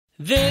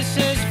This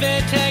is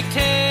Vittek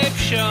Tape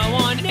Show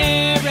on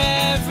air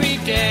every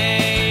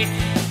day.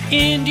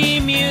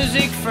 Indie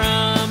music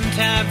from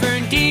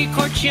Tavern di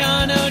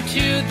Corciano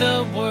to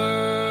the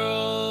world.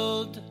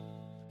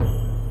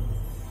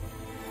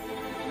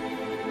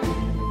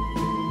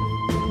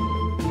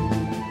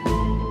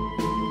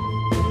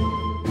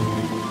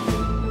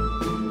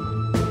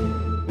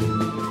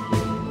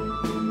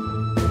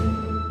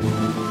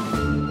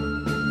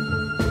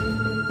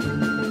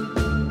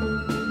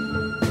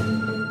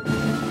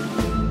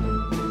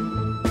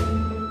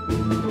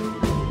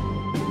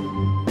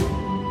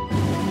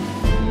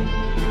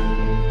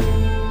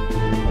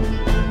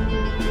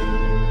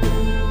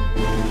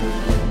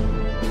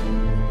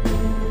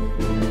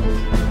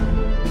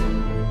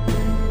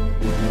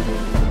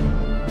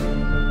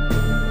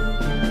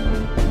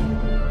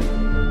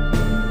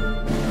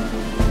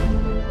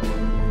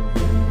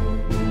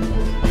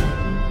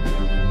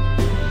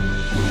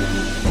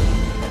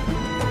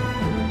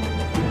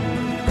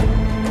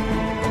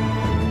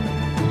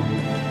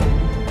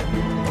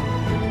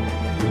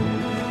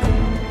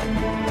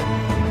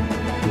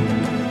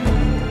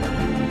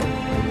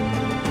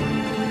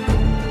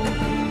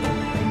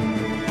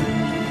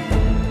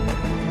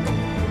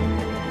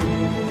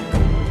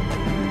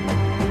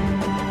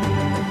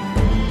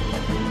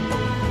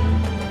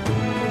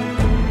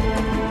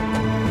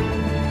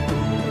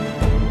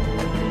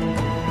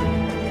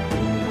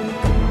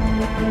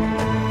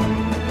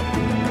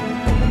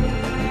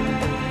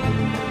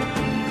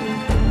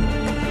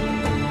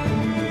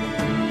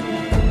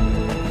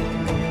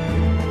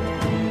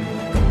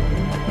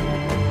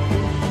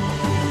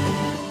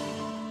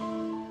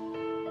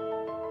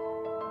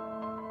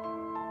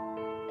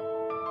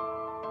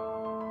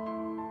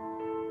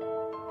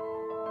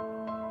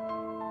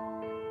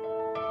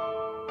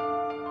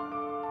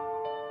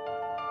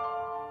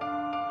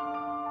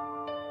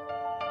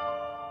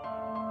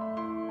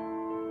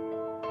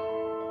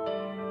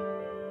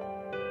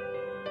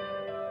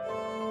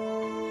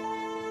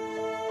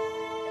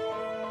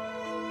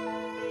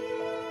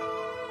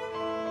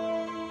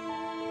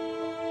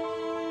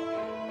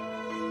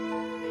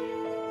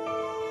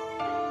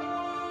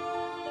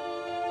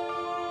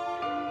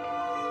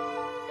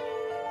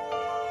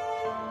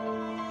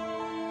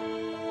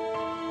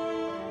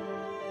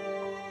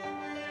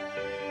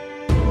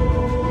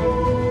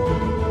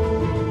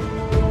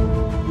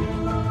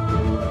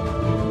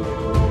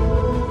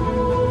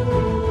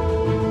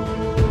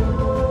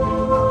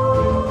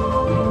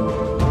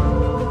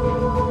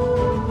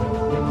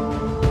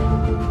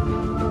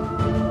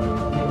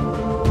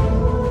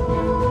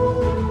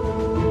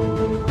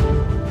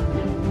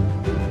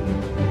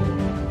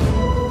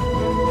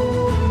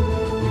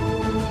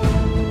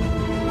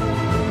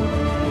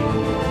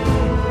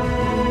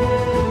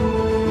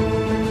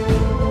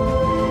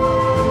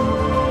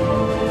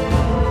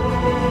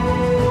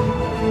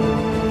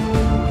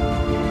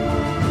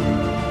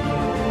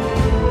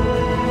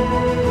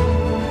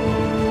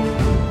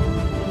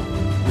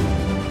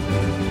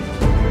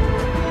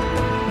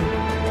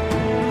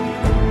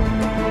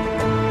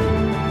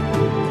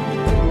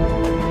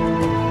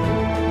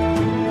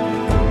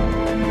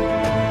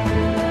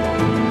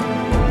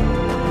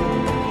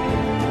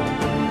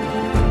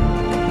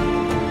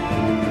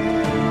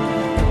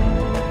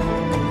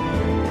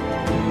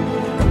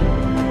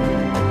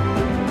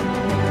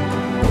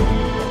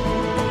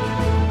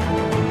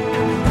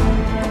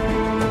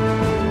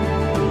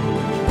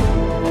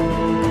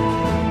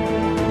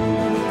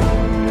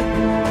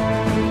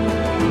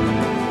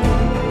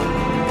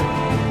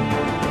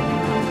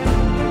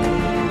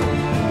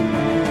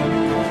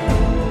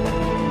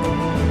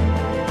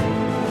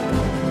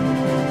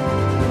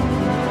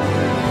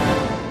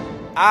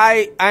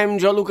 Hi, I'm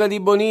Gianluca di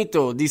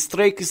Bonito. This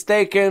track is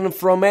taken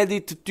from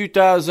Edit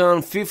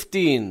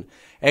 2015.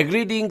 A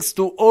greetings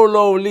to all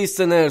our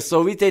listeners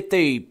of Vittek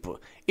Tape,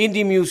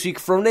 indie music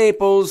from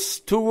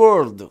Naples to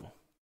world.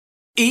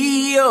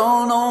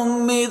 Io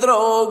non mi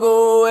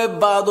drogo e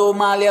vado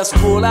male a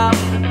scuola.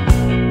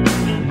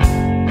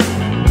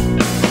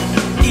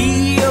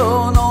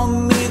 Io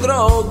non mi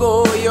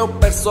drogo e ho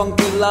perso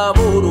anche il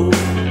lavoro.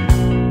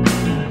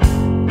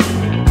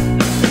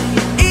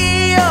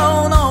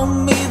 Io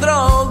non mi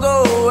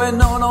drogo e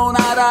non ho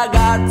una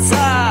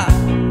ragazza.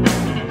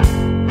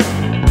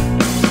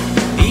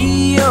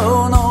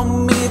 Io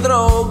non mi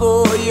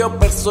drogo e ho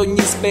perso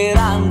ogni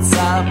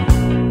speranza.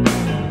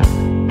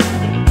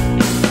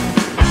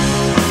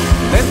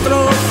 Dentro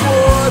o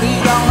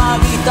fuori da una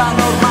vita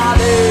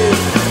normale.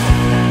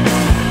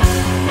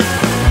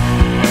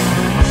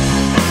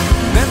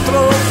 Dentro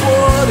o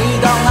fuori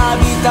da una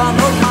vita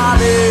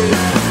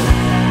normale.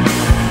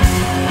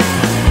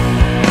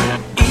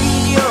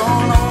 Io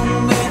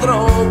non mi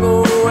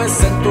drogo e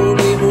sento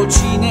le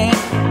vocine.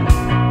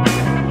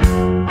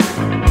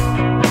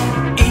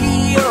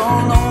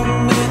 Io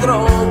non mi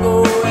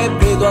drogo e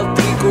vedo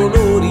altri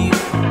colori.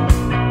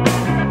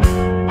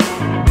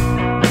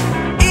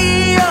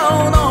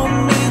 Io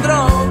non mi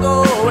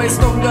drogo e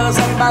sto in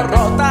casa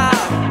barrota.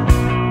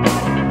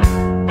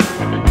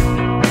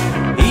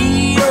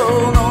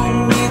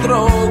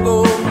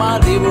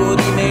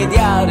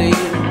 familiari.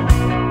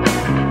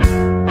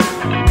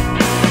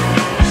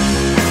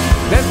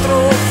 Dentro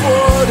o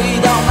fuori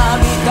da una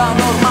vita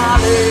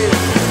normale.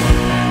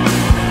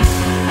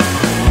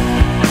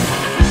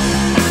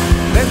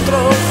 Dentro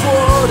o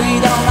fuori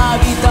da una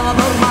vita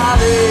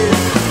normale.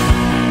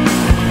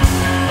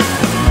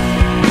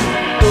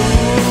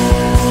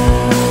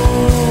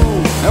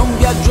 È un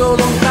viaggio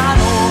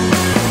lontano.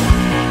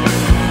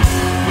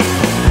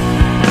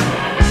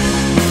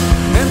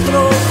 Dentro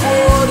o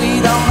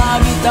fuori da una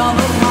vita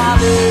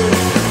normale.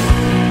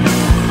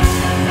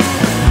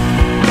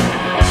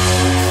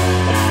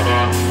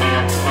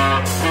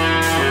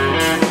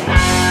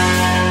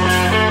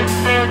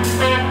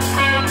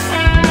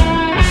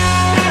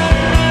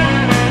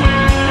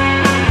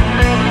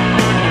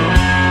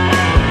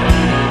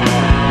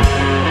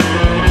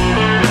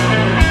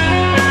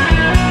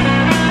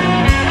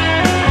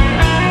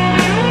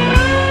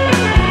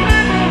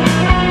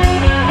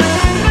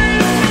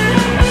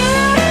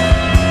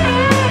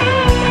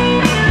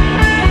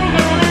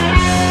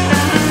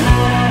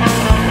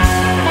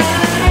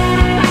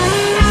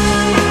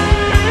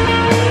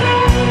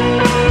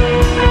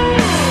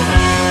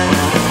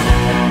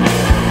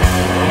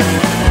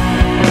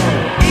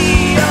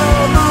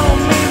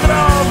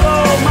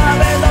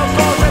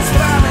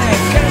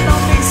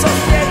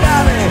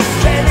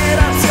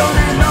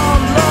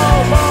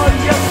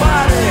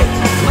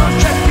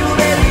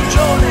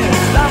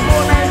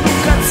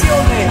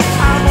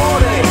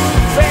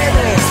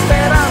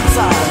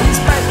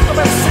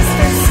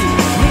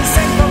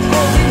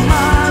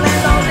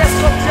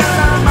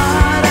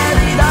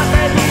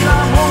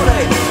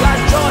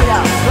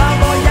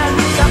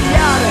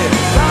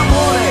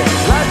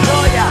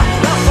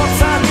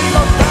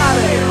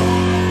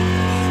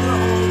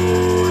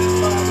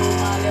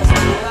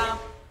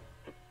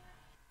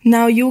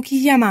 Naoyuki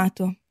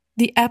Yamato,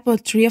 The Apple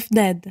Tree of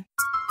Dead.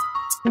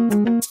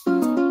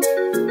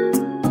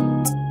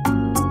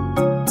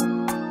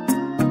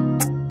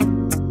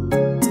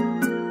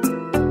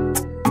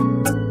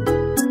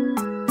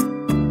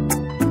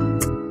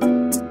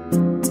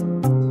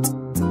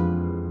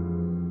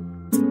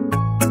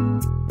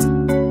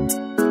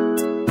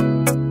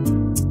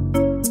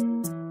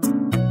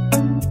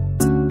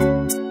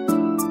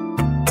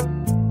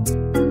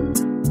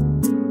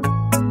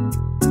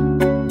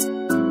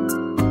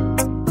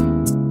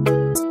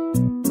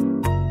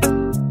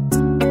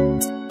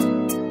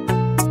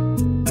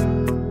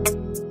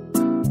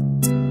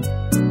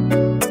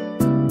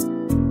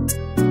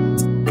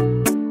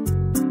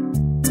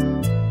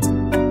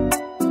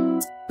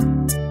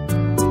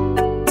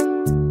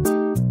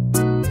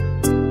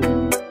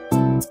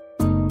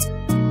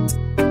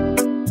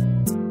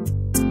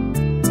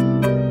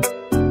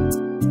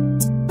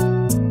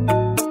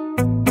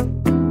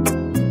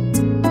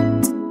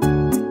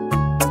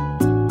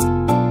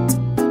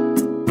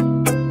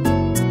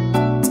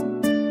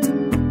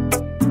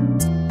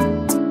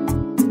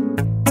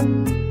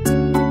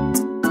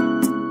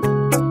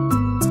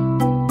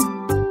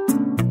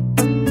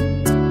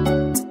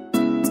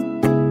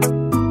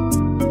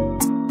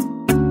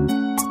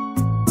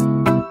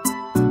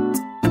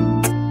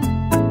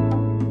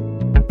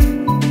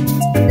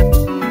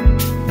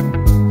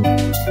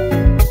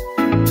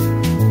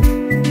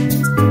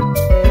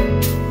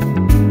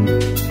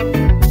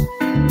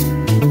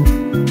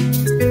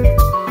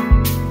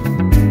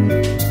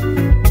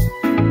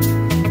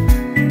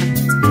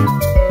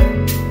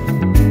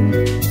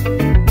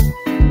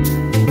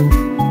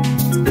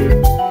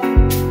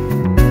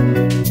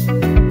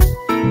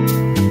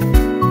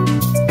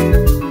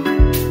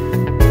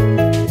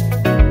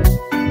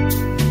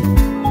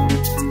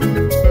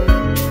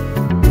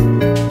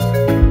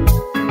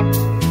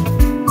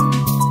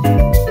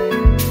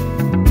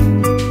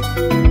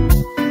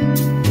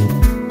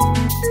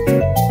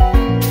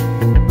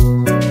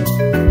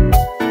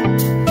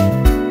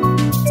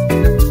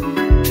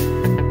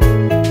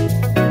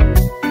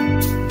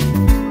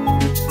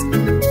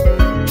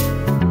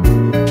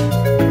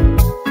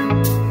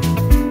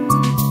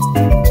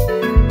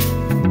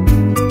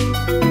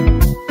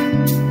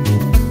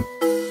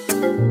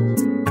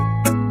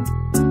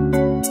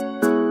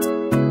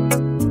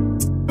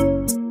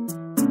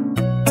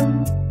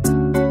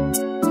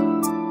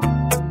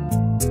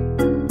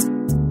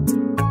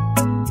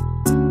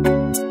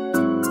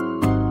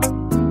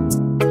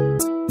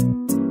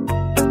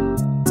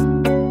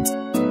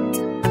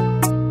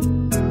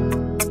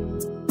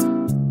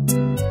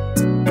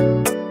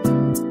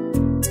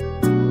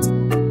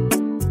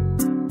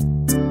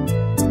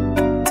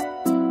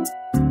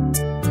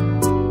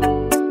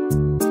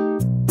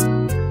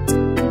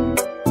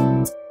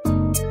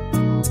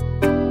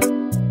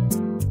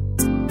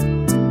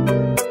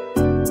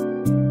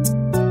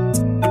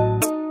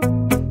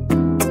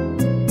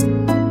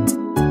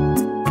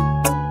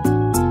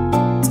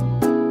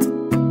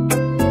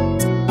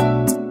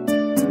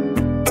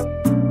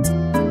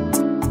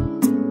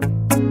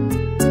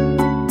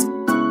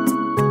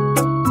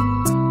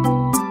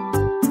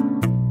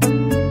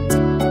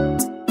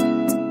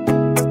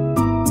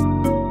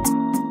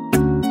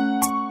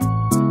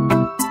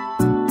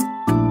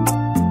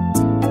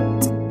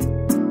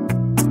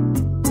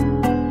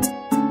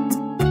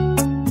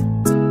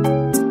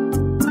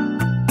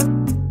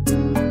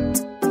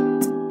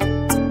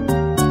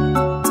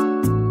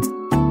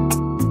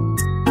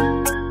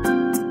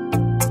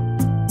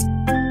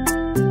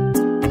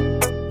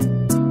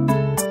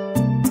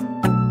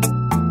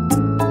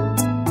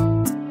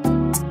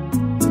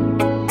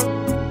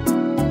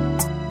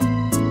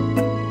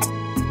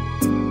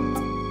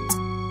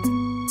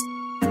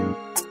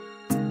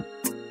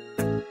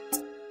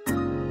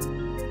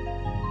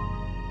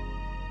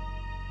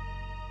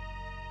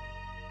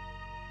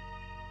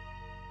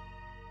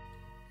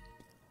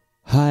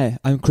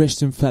 I'm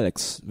Christian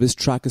Felix. This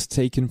track is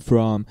taken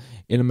from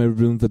In My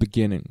Room The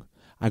Beginning.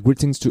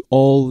 Greetings to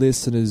all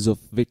listeners of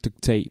Vittek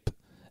Tape.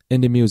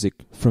 Indie music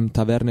from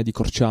Taverne di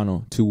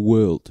Corciano to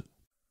world.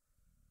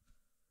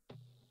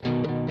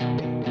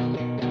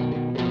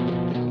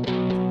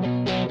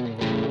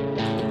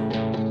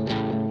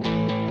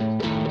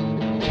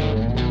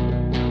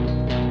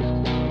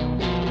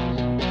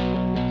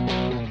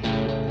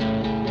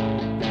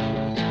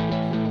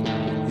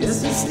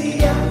 This is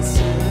the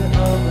answer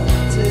of a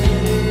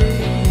day.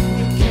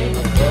 You came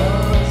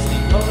across the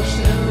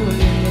ocean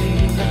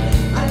wave.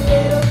 I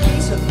laid a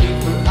piece of me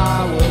for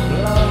our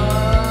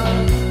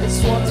blood. It's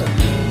what I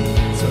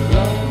need to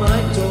lock my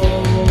door.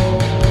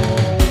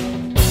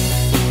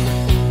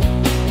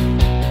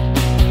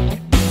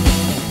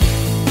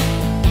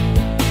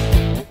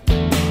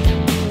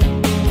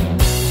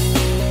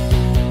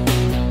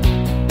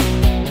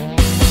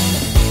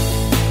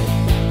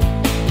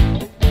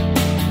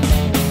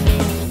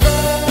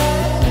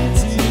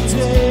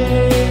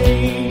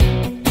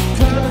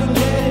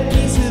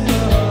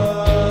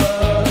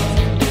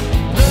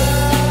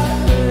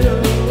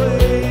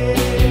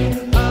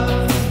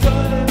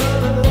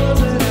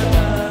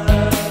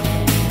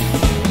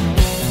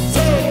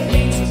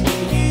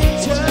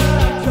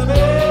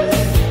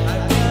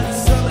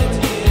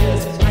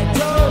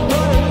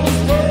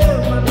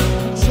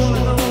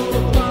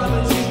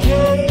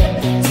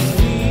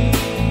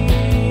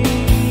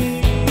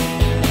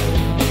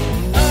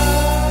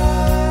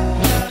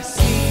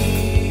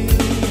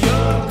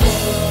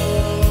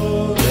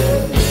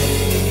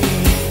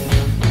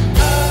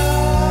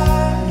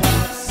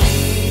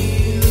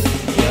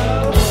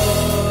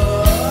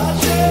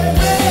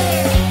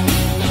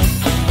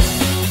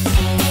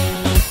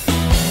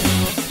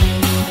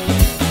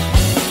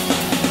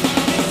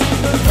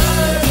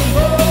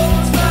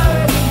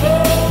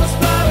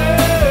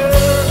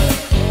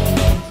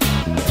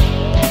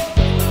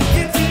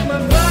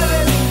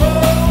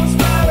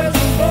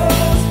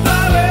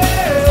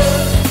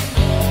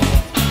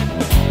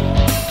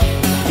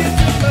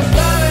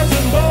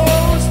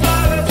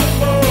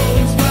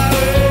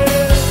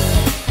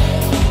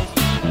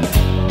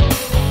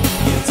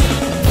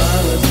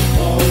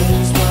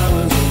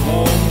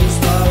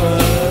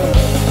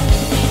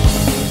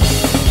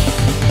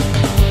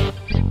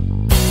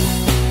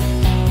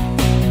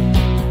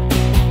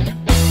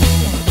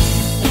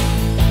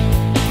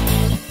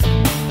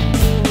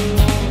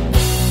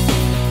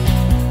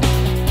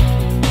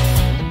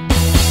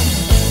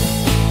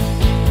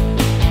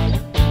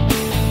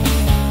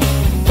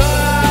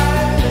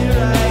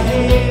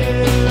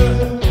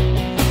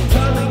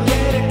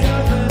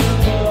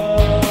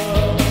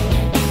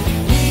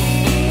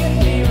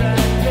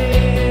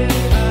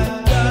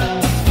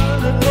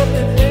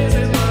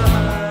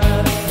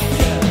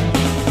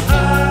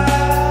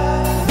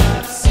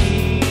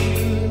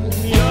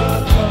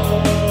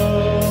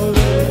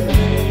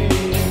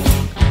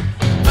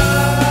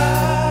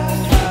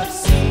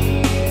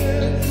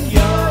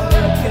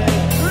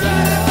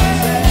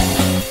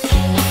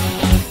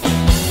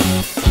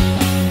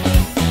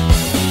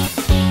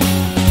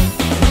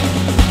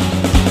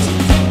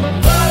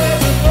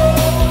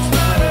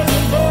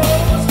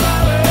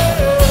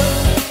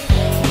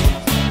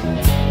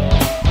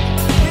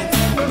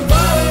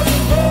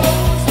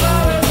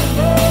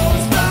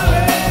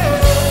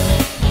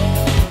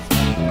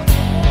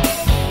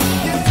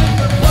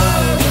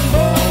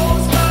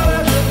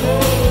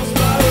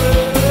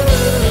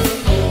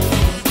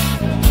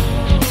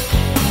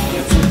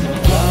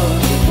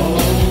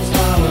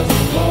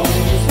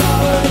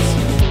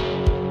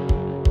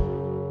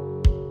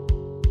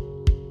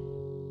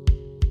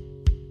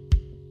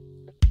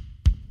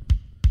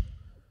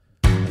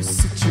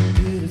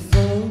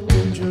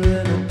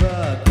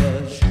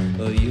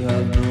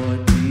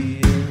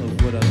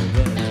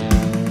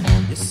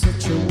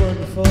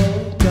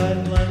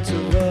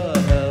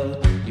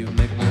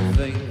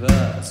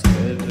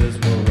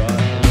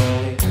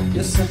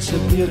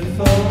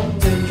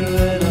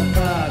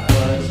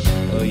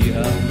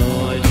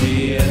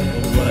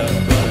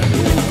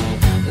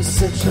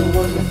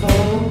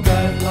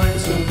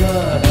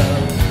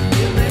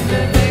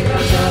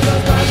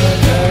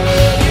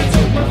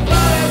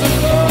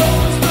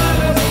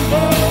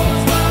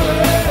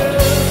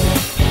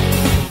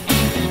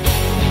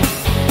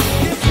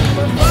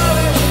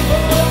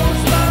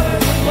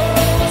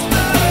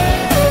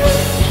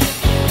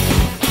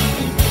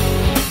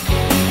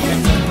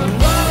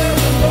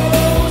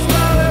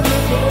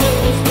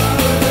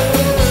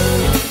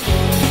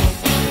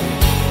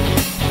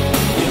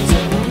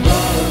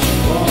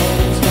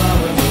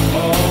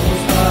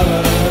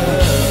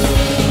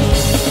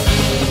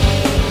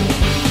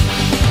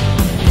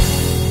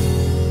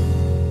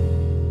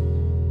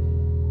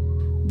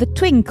 The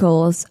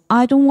Twinkles,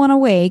 I Don't Wanna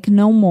Wake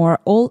No More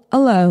All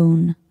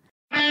Alone.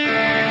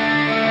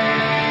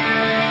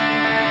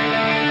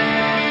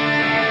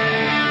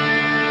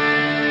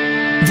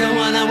 Don't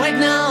wanna wake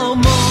no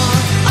more.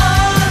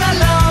 All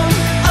alone,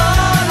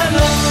 all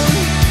alone.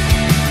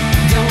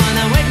 Don't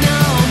wanna wake no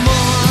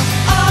more.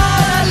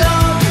 All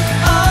alone,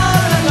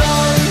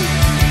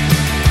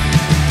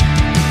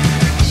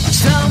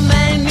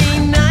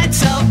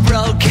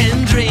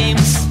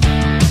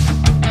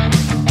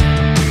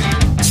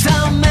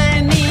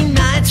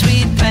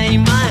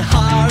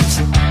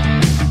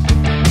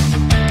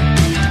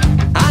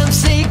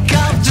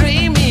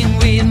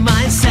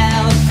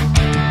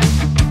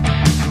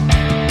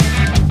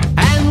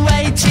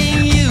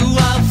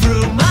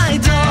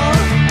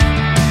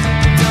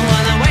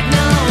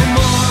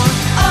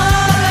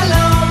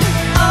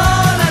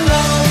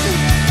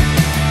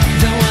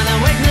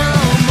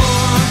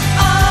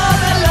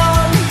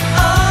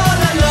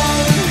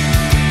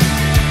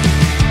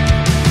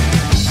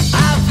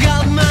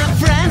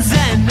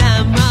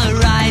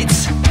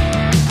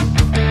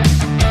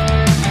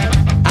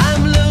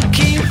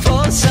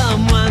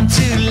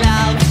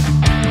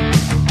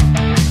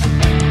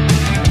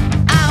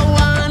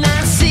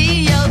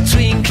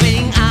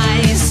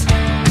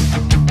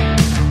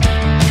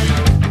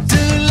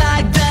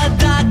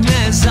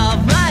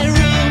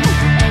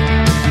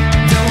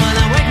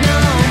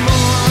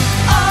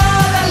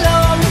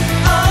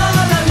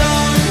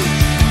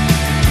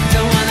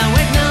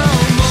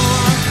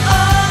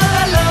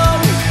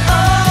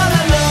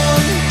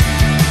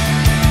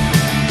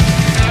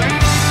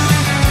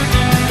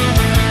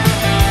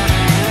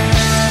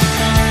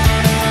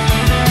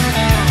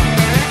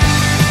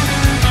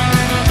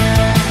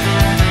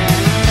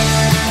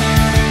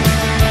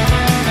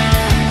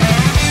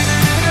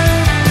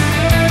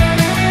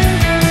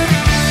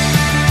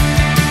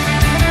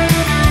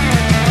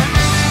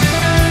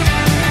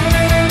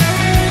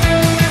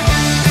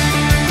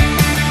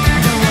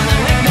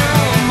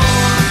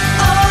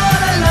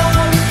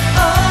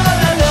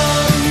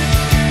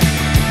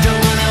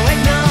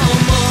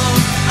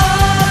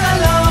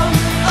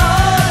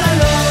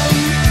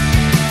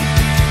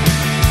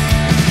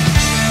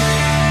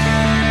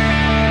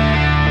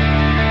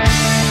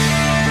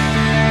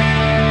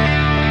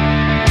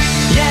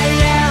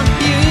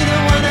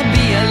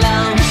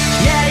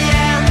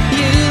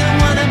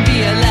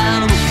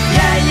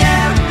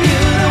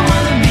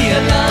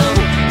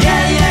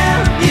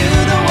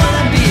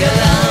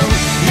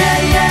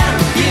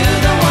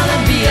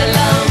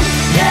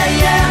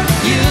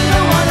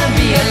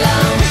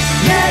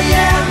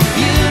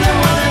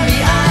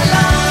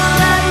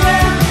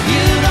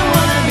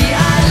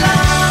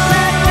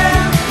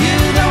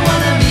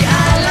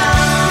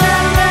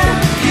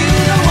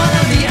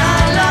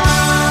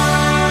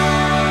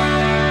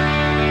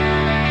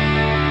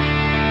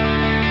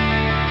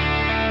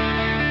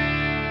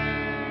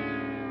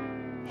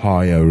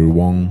 Hi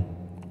everyone,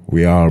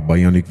 we are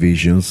Bionic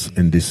Visions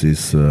and this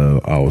is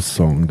our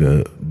song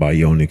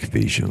Bionic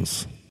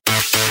Visions.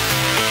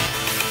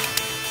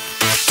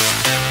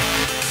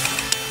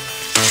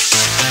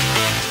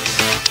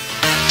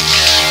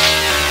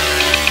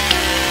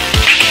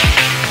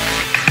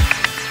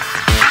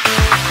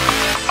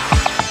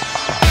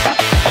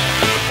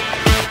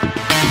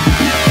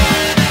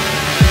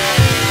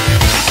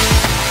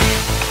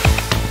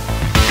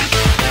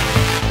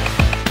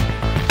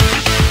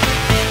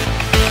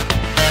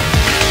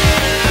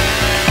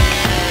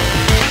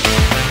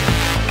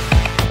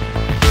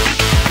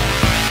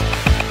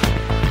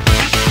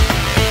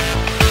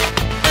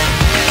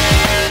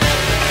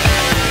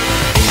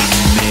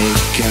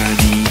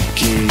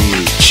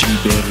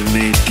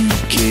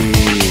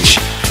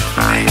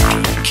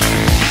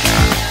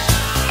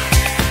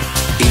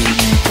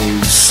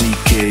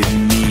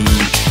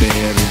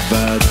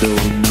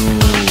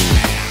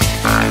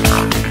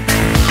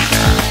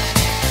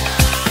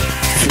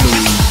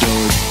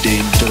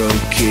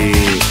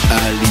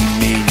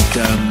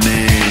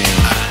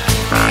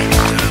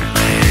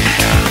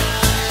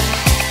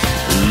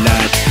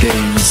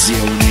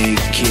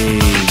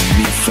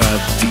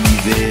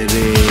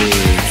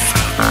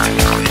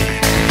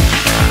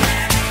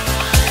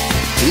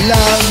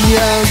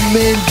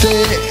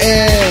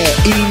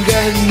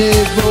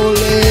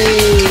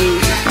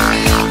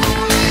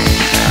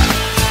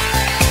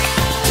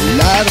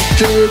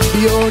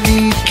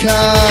 Bionica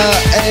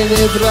e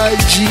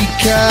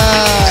nevralgica,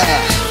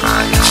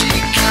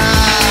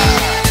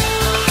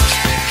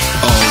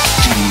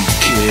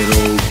 ottiche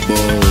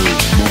robot,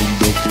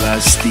 mondo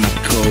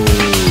plastico,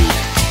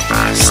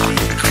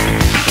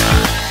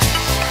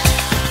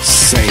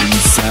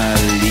 senza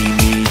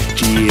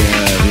limiti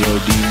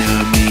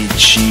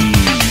aerodinamici,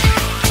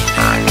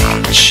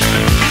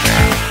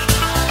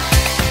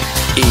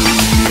 il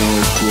mio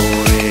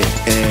cuore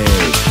è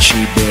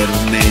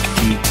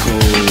cibernetico,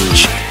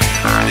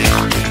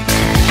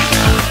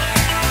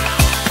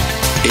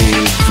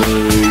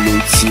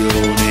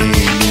 evoluzione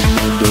in un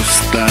mondo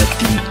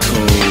statico,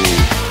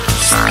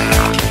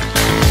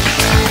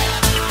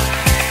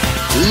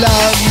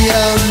 la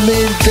mia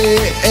mente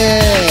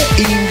è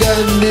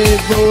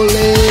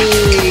ingannevole,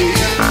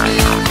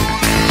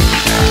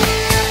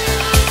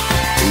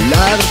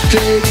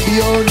 l'arte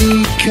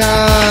bionica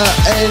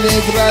è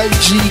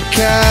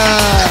nevralgica,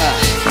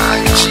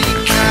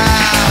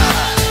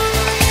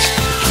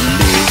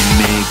 le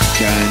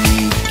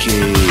meccaniche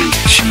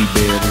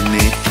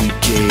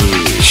cibernetiche,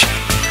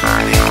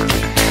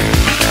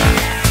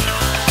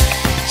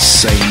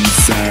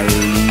 senza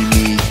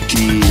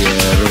limiti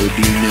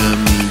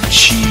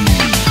aerodinamici,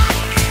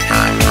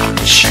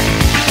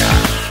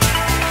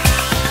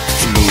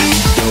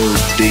 fluido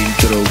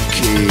dentro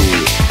che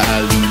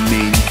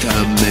alimenta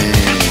me,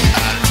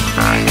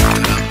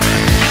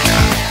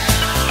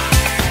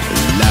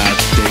 la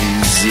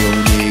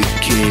tensione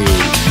che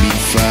mi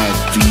fa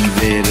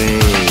vivere,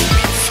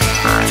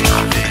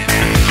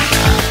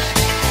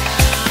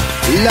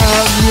 la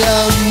mia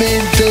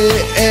mente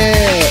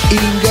è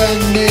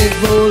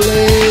ingannevole,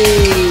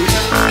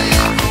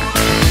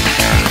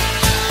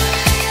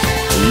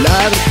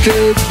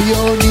 l'arte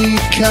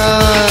bionica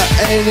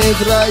è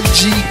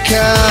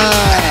nevralgica,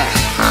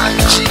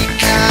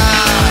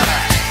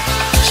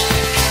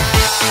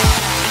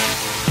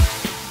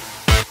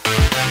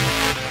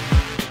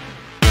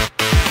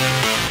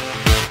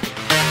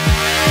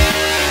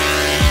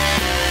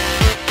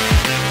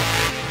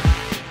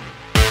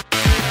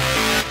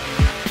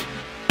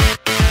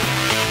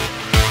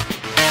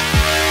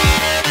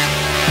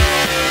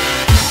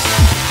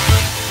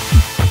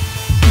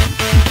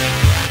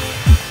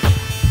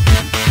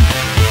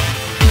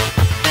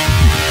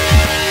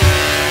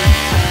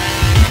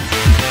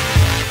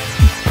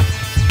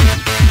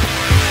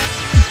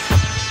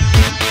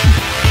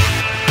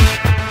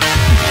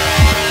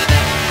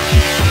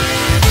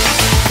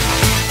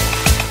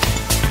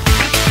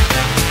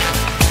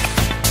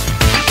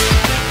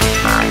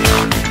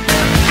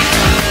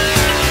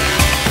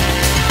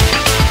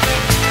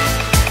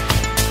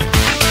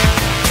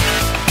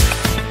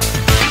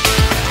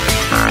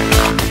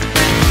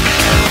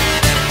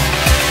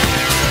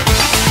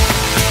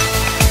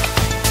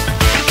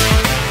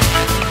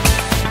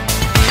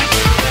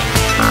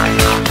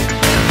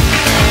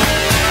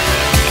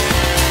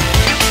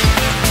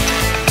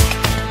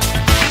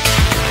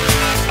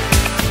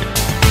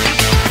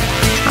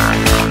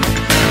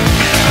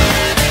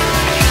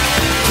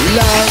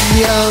 la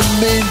mia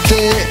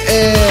mente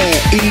è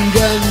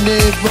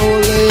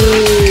ingannevole,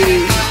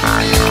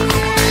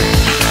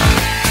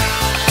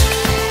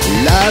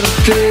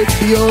 l'arte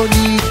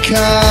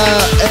bionica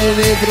è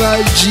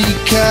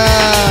nevralgica,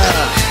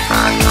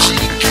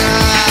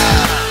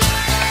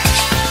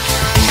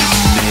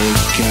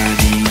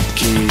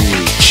 meccaniche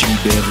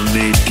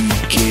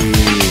cibernetiche,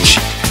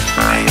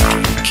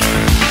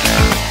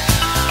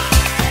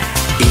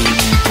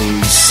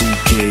 impulsi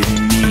che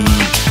mi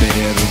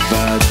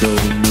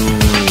pervadono,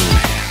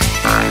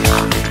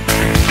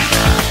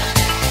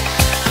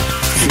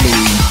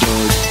 fluido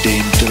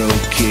dentro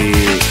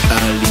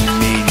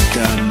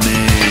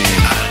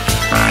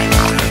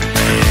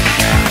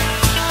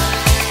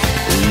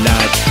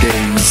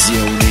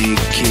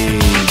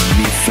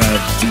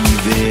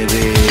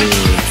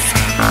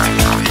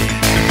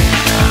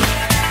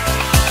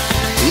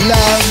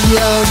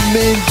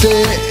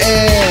l'arte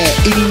è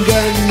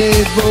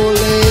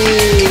ingannevole,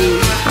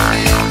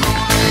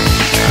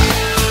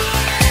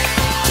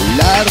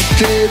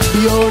 l'arte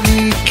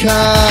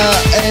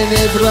bionica è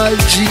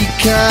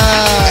nevralgica.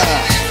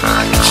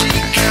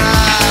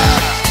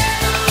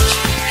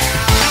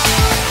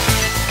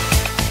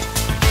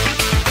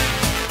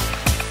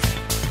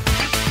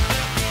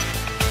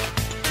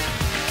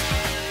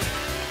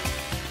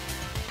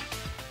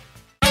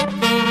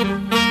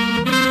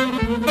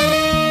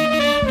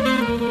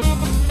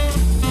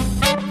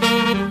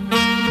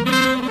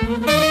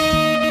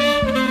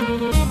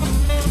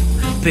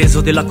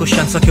 Peso della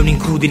coscienza che è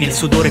un'incudine, il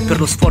sudore per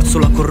lo sforzo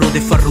la corrode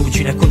e fa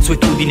ruggine,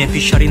 consuetudine,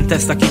 pisciare in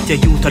testa chi ti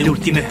aiuta, le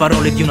ultime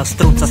parole di una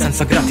stronza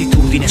senza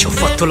gratitudine. Ci ho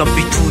fatto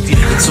l'abitudine,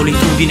 in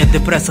solitudine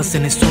depressa se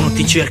nessuno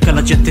ti cerca,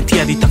 la gente ti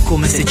evita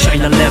come se c'hai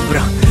la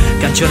lebbra.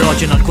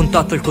 Cancerogena al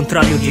contatto, il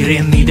contrario di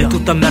remide,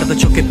 tutta merda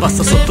ciò che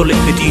passa sotto le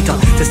tue dita.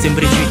 Se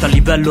sembri gita a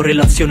livello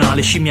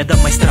relazionale, scimmia da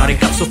ammaestrare,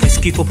 cazzo fai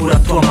schifo pure a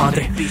tua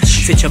madre.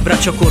 Se ci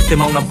abbraccia corte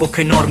ma una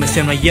bocca enorme,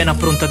 sei una iena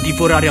pronta a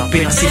divorare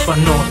appena si fa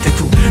notte.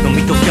 Tu non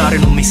mi toccare,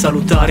 non mi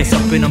salutare, se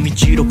appena mi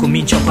giro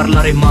comincia a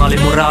parlare male.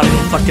 Morale,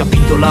 non farti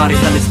abbindolare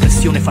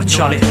dall'espressione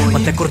facciale, ma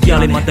te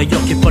cordiale ma dagli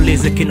occhi è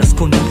palese che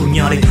nasconde un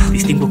pugnale.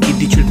 Distingo chi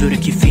dice il vero e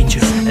chi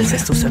finge, è il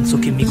sesto senso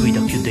che mi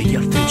guida più degli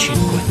altri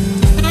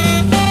 5.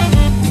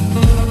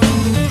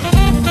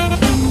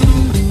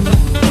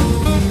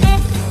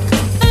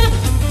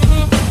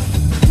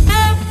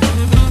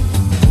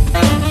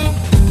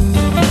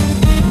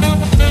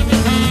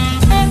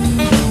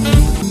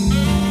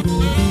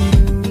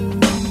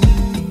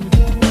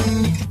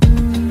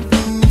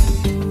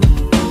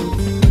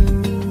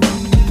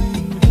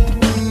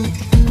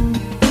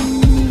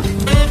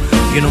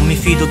 Io non mi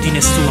fido di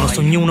nessuno,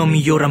 ognuno un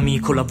miglior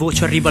amico. La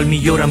voce arriva al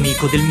miglior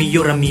amico, del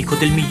miglior amico,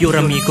 del miglior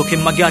amico, che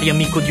magari è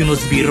amico di uno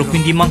sbirro.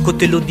 Quindi manco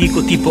te lo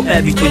dico, tipo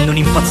evito e non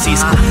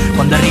impazzisco.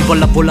 Quando arrivo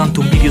alla volante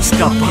un bivio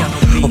scappa,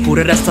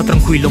 oppure resta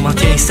tranquillo,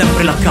 mantieni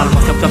sempre la calma.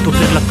 Captato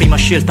per la prima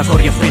scelta,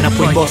 corri a frena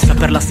poi bosca.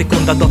 Per la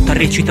seconda dotta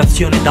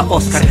recitazione da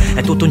Oscar.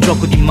 È tutto un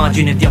gioco di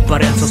immagine e di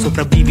apparenza.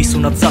 Sopravvivi su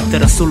una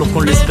zattera solo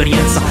con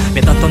l'esperienza. Mi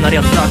è data una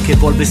realtà che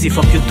evolve e si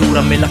fa più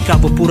dura. Me la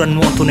cavo pure a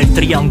nuoto nel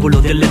triangolo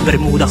delle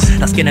Bermuda.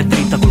 La schiena è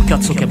dritta col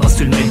cazzo che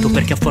abbasso il mento,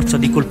 perché a forza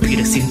di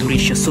colpire si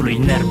indurisce solo il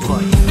nervo.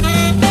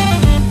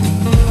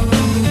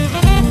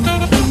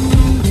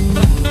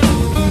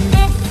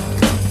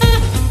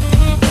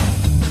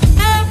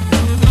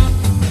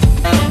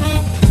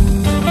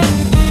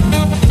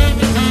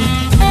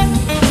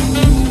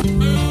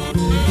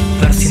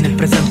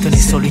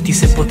 Soliti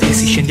se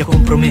potessi, scendi a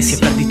compromessi e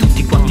perdi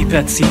tutti quanti i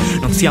pezzi.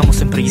 Non siamo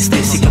sempre gli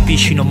stessi,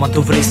 capisci no? Ma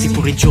dovresti,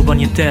 pure i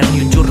giovani eterni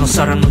un giorno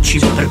saranno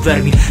cibo per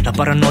vermi. La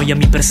paranoia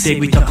mi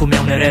perseguita come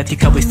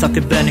un'eretica. Voi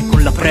state bene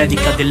con la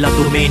predica della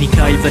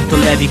domenica. Il vento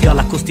leviga,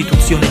 la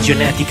costituzione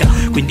genetica.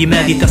 Quindi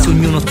medita se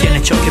ognuno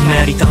ottiene ciò che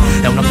merita.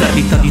 È una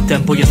perdita di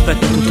tempo, io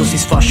aspetto tutto si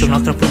sfascia.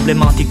 Un'altra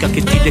problematica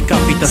che ti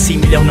decapita,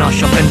 simile a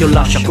un'ascia. Prendi o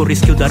lascia, con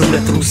rischio da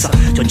roulette russa.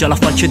 C'ho già la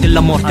falce della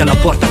morte alla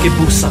porta che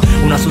bussa.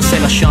 Una su sei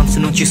la chance,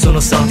 non ci sono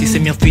santi. Se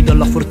mi affido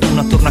alla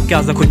fortuna torno a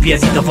casa coi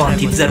piedi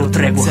davanti. Zero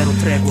tregua,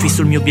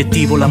 fisso il mio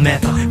obiettivo, la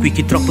meta. Qui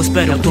chi troppo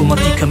spera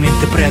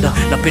automaticamente preda.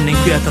 La penna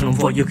inquieta, non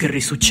voglio che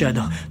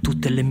risucceda.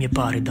 Tutte le mie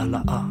pari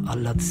dalla A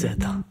alla Z.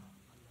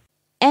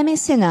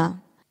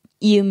 MSNA,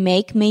 You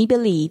Make Me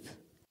Believe.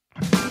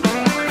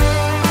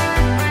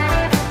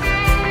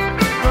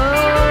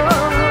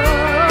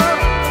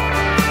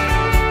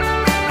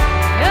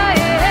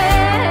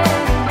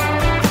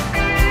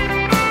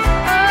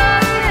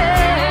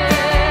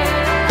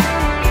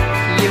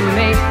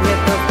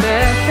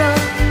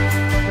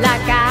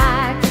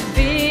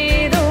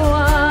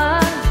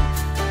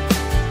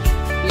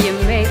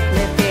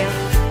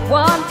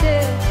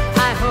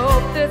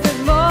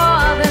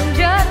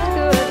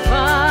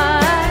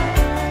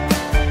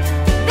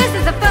 This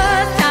is the first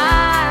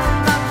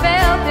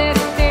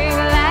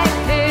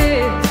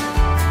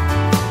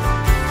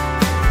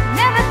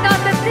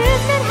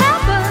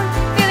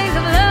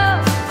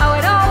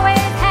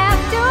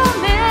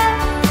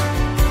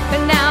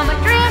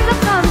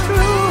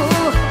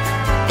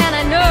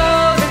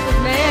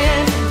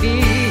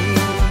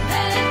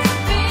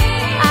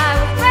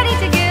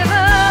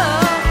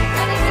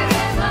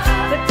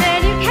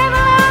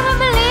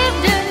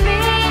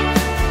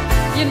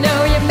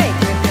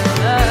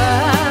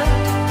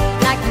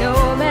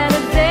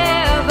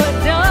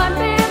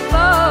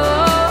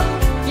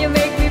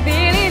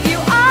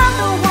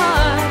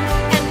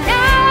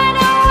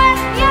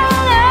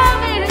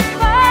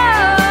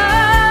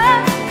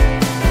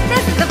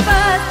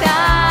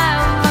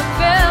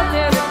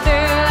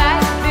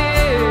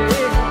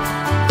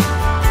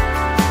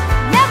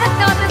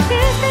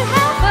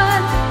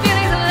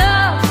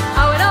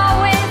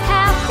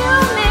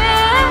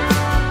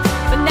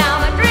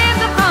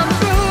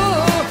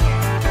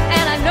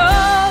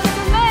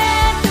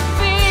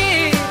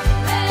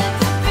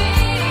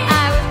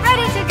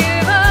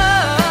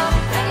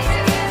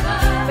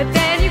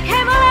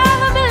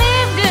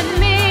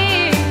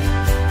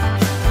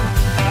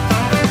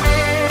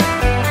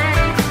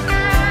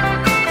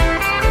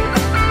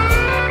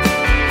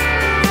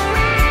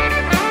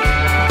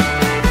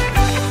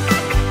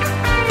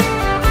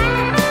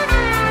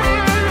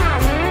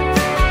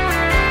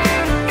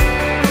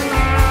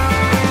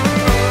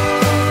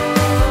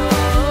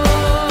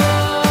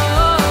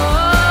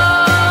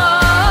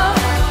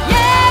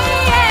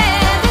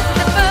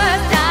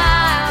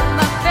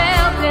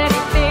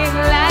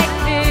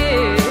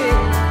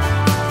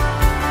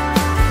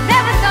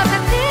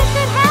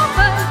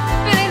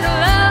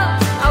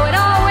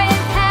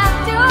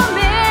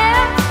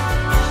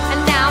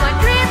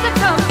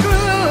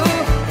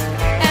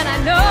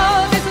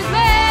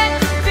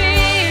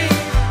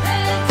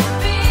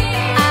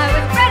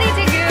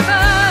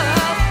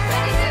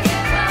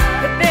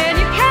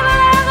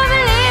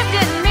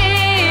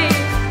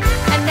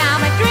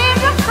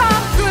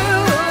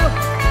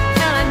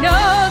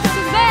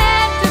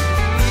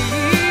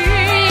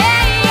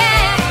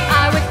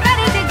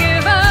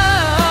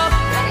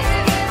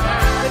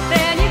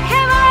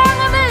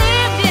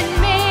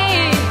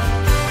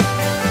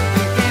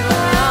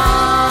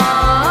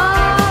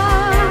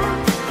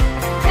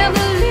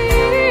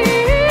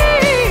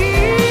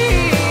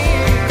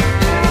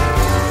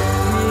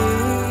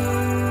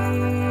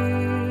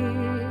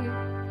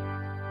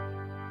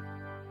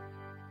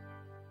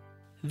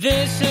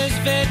This is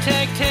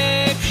Vittek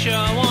Tape Show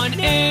on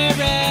air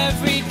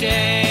every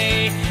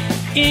day.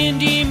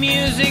 Indie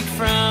music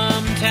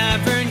from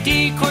Tavern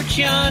di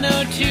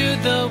Corciano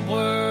to the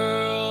world.